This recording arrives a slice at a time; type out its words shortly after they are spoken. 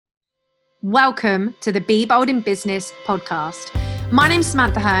Welcome to the Be Bold in Business podcast. My name's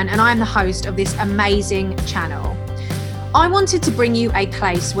Samantha Hearn and I am the host of this amazing channel. I wanted to bring you a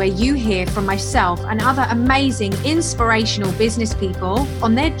place where you hear from myself and other amazing, inspirational business people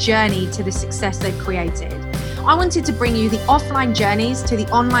on their journey to the success they've created. I wanted to bring you the offline journeys to the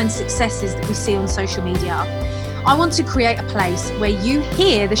online successes that we see on social media. I want to create a place where you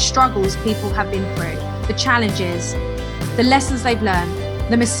hear the struggles people have been through, the challenges, the lessons they've learned,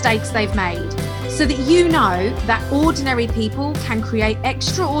 the mistakes they've made, so that you know that ordinary people can create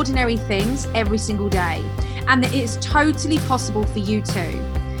extraordinary things every single day, and that it's totally possible for you too.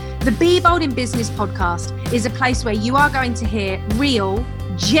 The Be Bold in Business podcast is a place where you are going to hear real,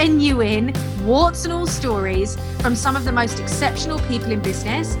 genuine, warts and all stories from some of the most exceptional people in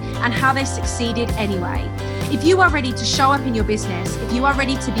business and how they succeeded anyway. If you are ready to show up in your business, if you are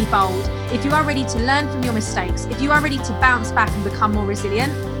ready to be bold, if you are ready to learn from your mistakes, if you are ready to bounce back and become more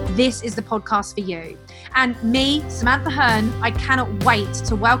resilient, this is the podcast for you. And me, Samantha Hearn, I cannot wait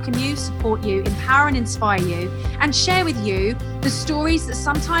to welcome you, support you, empower and inspire you, and share with you the stories that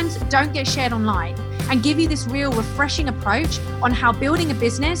sometimes don't get shared online, and give you this real refreshing approach on how building a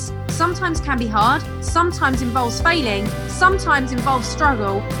business sometimes can be hard, sometimes involves failing, sometimes involves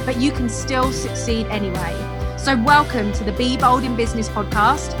struggle, but you can still succeed anyway. So welcome to the Be Bold in Business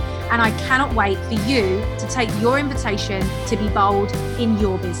podcast, and I cannot wait for you to take your invitation to be bold in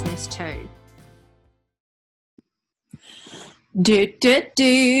your business too.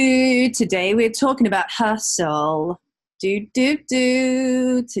 Today we're talking about hustle. Today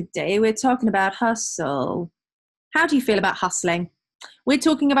we're talking about hustle. How do you feel about hustling? We're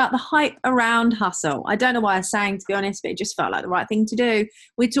talking about the hype around hustle. I don't know why I sang, to be honest, but it just felt like the right thing to do.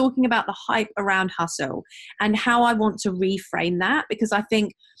 We're talking about the hype around hustle and how I want to reframe that, because I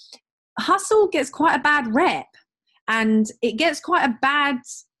think hustle gets quite a bad rep, and it gets quite a bad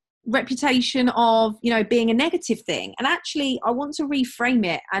reputation of, being a negative thing. And actually, I want to reframe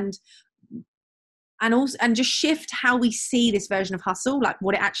it and just shift how we see this version of hustle, like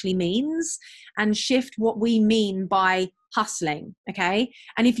what it actually means, and shift what we mean by hustling. Okay.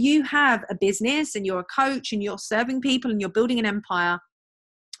 And if you have a business and you're a coach and you're serving people and you're building an empire,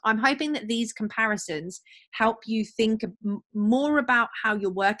 I'm hoping that these comparisons help you think more about how you're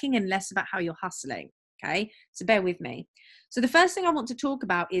working and less about how you're hustling. Okay. So bear with me. So the first thing I want to talk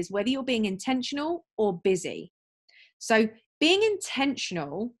about is whether you're being intentional or busy. So being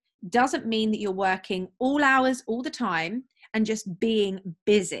intentional doesn't mean that you're working all hours all the time and just being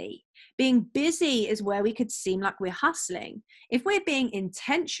busy. Being busy is where we could seem like we're hustling. If we're being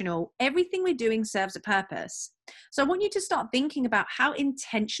intentional, everything we're doing serves a purpose. So I want you to start thinking about how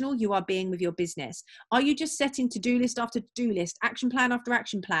intentional you are being with your business. Are you just setting to-do list after to-do list, action plan after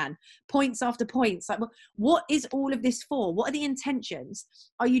action plan, points after points? Like, what is all of this for? What are the intentions?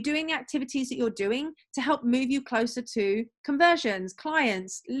 Are you doing the activities that you're doing to help move you closer to conversions,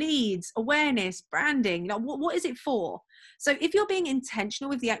 clients, leads, awareness, branding? What is it for? So if you're being intentional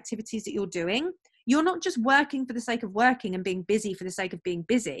with the activities that you're doing, you're not just working for the sake of working and being busy for the sake of being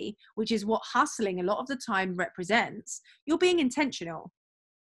busy, which is what hustling a lot of the time represents. You're being intentional.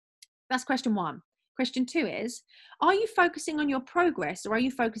 That's question one. Question two is, are you focusing on your progress or are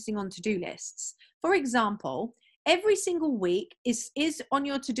you focusing on to-do lists? For example, every single week is on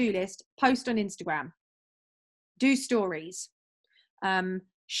your to-do list, post on Instagram, do stories,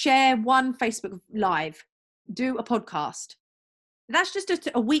 share one Facebook Live, do a podcast. That's just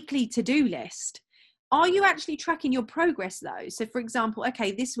a weekly to-do list. Are you actually tracking your progress though? So for example,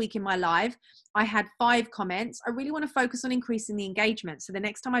 okay, this week in my live, I had 5 comments. I really want to focus on increasing the engagement. So the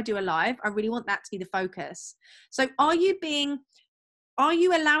next time I do a live, I really want that to be the focus. So are you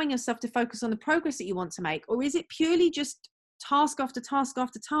allowing yourself to focus on the progress that you want to make? Or is it purely just task after task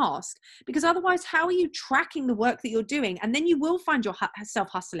after task? Because otherwise, how are you tracking the work that you're doing? And then you will find yourself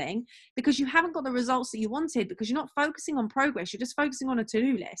hustling because you haven't got the results that you wanted, because you're not focusing on progress. You're just focusing on a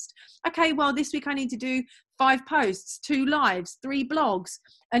to-do list. Okay, well, this week I need to do 5 posts, 2 lives, 3 blogs,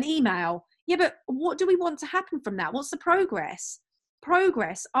 an email. Yeah, but what do we want to happen from that? What's the progress?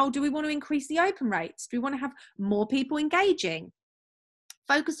 Oh, do we want to increase the open rates? Do we want to have more people engaging?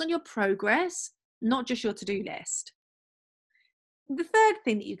 Focus on your progress, not just your to-do list. The third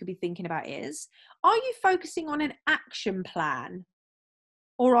thing that you could be thinking about is, are you focusing on an action plan,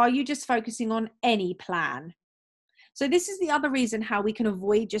 or are you just focusing on any plan? So this is the other reason how we can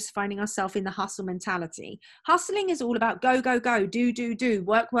avoid just finding ourselves in the hustle mentality. Hustling is all about go, go, go, do,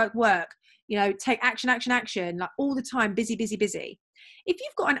 work, work, work, take action, like all the time, busy, busy, busy. If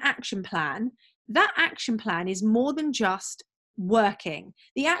you've got an action plan, that action plan is more than just working.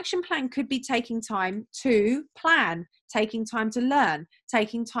 The action plan could be taking time to plan, taking time to learn,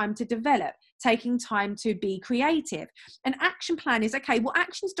 taking time to develop, taking time to be creative. An action plan is, okay, what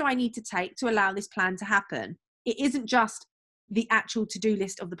actions do I need to take to allow this plan to happen? It isn't just the actual to-do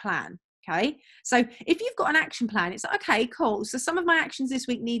list of the plan. Okay, so if you've got an action plan, it's like, okay, cool. So some of my actions this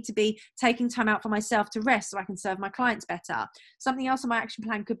week need to be taking time out for myself to rest so I can serve my clients better. Something else on my action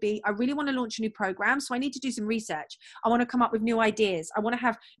plan could be, I really want to launch a new program, so I need to do some research. I want to come up with new ideas. I want to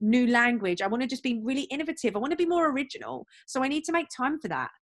have new language. I want to just be really innovative. I want to be more original. So I need to make time for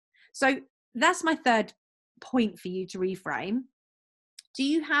that. So that's my third point for you to reframe. Do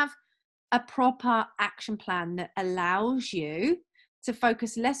you have a proper action plan that allows you to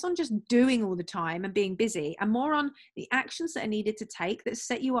focus less on just doing all the time and being busy and more on the actions that are needed to take that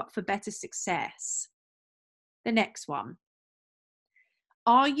set you up for better success? The next one.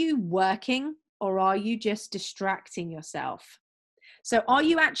 Are you working or are you just distracting yourself? So are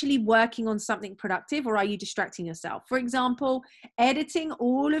you actually working on something productive or are you distracting yourself? For example, editing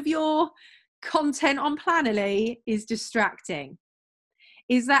all of your content on Planoly is distracting.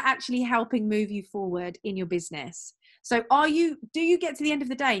 Is that actually helping move you forward in your business? So do you get to the end of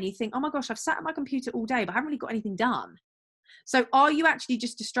the day and you think, oh my gosh, I've sat at my computer all day, but I haven't really got anything done. So are you actually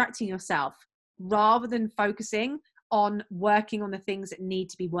just distracting yourself rather than focusing on working on the things that need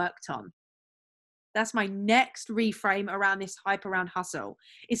to be worked on? That's my next reframe around this hype around hustle.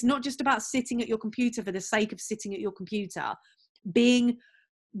 It's not just about sitting at your computer for the sake of sitting at your computer, being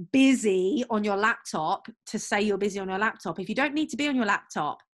busy on your laptop to say you're busy on your laptop. If you don't need to be on your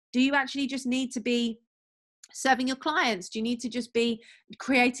laptop, do you actually just need to be serving your clients? Do you need to just be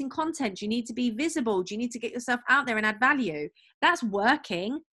creating content? Do you need to be visible? Do you need to get yourself out there and add value? That's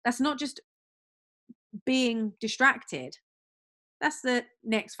working. That's not just being distracted. That's the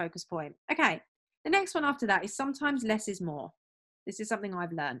next focus point. Okay. The next one after that is sometimes less is more. This is something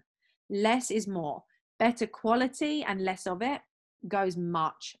I've learned. Less is more. Better quality and less of it goes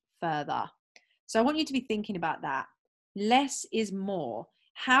much further. So I want you to be thinking about that. Less is more.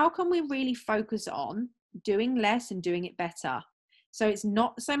 How can we really focus on doing less and doing it better? So it's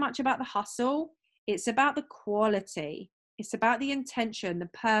not so much about the hustle. It's about the quality. It's about the intention, the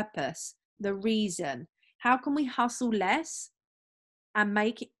purpose, the reason. How can we hustle less and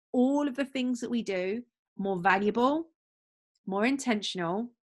make all of the things that we do more valuable, more intentional,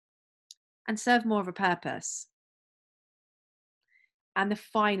 and serve more of a purpose? And the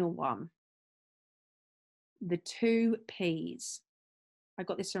final one, the 2 Ps. I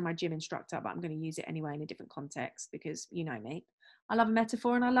got this from my gym instructor, but I'm going to use it anyway in a different context because you know me. I love a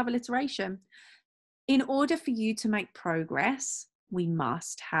metaphor and I love alliteration. In order for you to make progress, we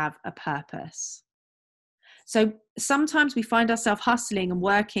must have a purpose. So sometimes we find ourselves hustling and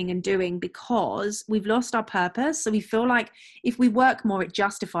working and doing because we've lost our purpose. So we feel like if we work more, it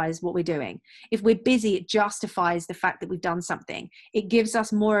justifies what we're doing. If we're busy, it justifies the fact that we've done something. It gives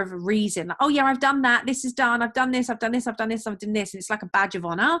us more of a reason. Like, oh yeah, I've done that. This is done. I've done this. I've done this. I've done this. I've done this. And it's like a badge of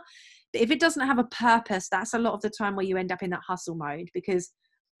honor. But if it doesn't have a purpose, that's a lot of the time where you end up in that hustle mode because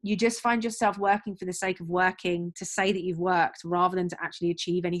you just find yourself working for the sake of working to say that you've worked rather than to actually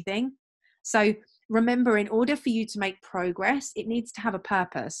achieve anything. So remember, in order for you to make progress, it needs to have a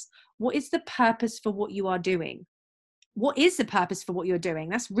purpose. What is the purpose for what you are doing? What is the purpose for what you're doing?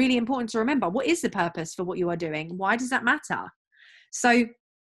 That's really important to remember. What is the purpose for what you are doing? Why does that matter? So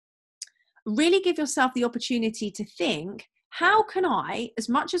really give yourself the opportunity to think, how can I, as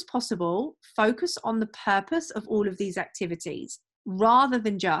much as possible, focus on the purpose of all of these activities rather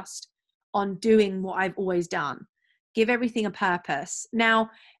than just on doing what I've always done? Give everything a purpose. Now,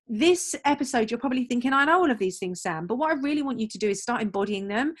 this episode, you're probably thinking, I know all of these things, Sam, but what I really want you to do is start embodying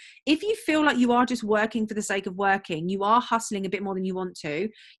them. If you feel like you are just working for the sake of working, you are hustling a bit more than you want to,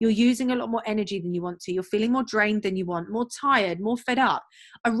 you're using a lot more energy than you want to, you're feeling more drained than you want, more tired, more fed up,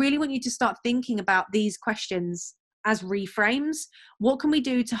 I really want you to start thinking about these questions as reframes. What can we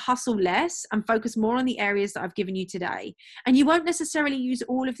do to hustle less and focus more on the areas that I've given you today? And you won't necessarily use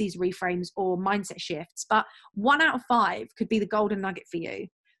all of these reframes or mindset shifts, but 1 out of 5 could be the golden nugget for you.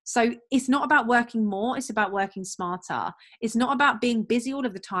 So it's not about working more, it's about working smarter. It's not about being busy all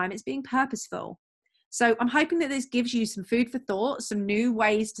of the time, it's being purposeful. So I'm hoping that this gives you some food for thought, some new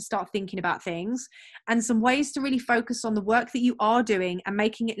ways to start thinking about things, and some ways to really focus on the work that you are doing and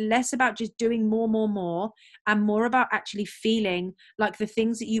making it less about just doing more, and more about actually feeling like the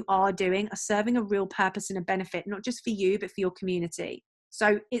things that you are doing are serving a real purpose and a benefit, not just for you, but for your community.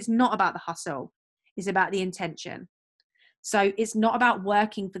 So it's not about the hustle, it's about the intention. So it's not about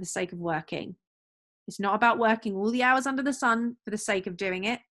working for the sake of working. It's not about working all the hours under the sun for the sake of doing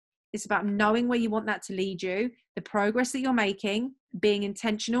it. It's about knowing where you want that to lead you, the progress that you're making, being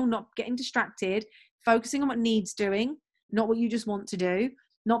intentional, not getting distracted, focusing on what needs doing, not what you just want to do,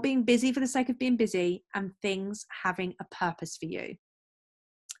 not being busy for the sake of being busy, and things having a purpose for you.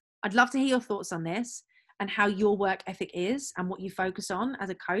 I'd love to hear your thoughts on this and how your work ethic is and what you focus on as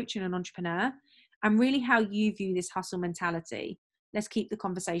a coach and an entrepreneur, and really how you view this hustle mentality. Let's keep the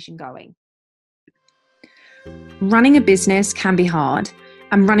conversation going. Running a business can be hard,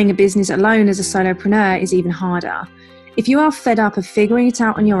 and running a business alone as a solopreneur is even harder. If you are fed up of figuring it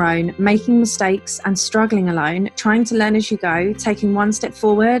out on your own, making mistakes and struggling alone, trying to learn as you go, taking one step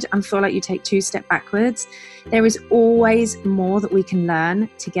forward and feel like you take 2 steps backwards, there is always more that we can learn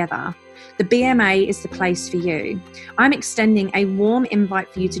together. The BMA is the place for you. I'm extending a warm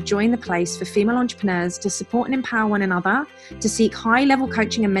invite for you to join the place for female entrepreneurs to support and empower one another, to seek high-level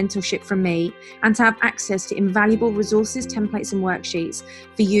coaching and mentorship from me, and to have access to invaluable resources, templates, and worksheets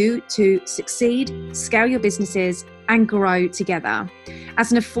for you to succeed, scale your businesses, and grow together.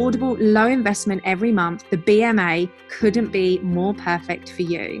 As an affordable, low investment every month, the BMA couldn't be more perfect for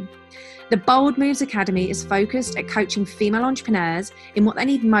you. The Bold Moves Academy is focused at coaching female entrepreneurs in what they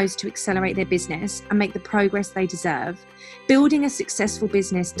need most to accelerate their business and make the progress they deserve. Building a successful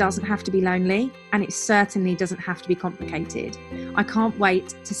business doesn't have to be lonely, and it certainly doesn't have to be complicated. I can't wait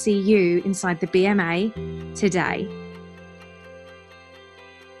to see you inside the BMA today.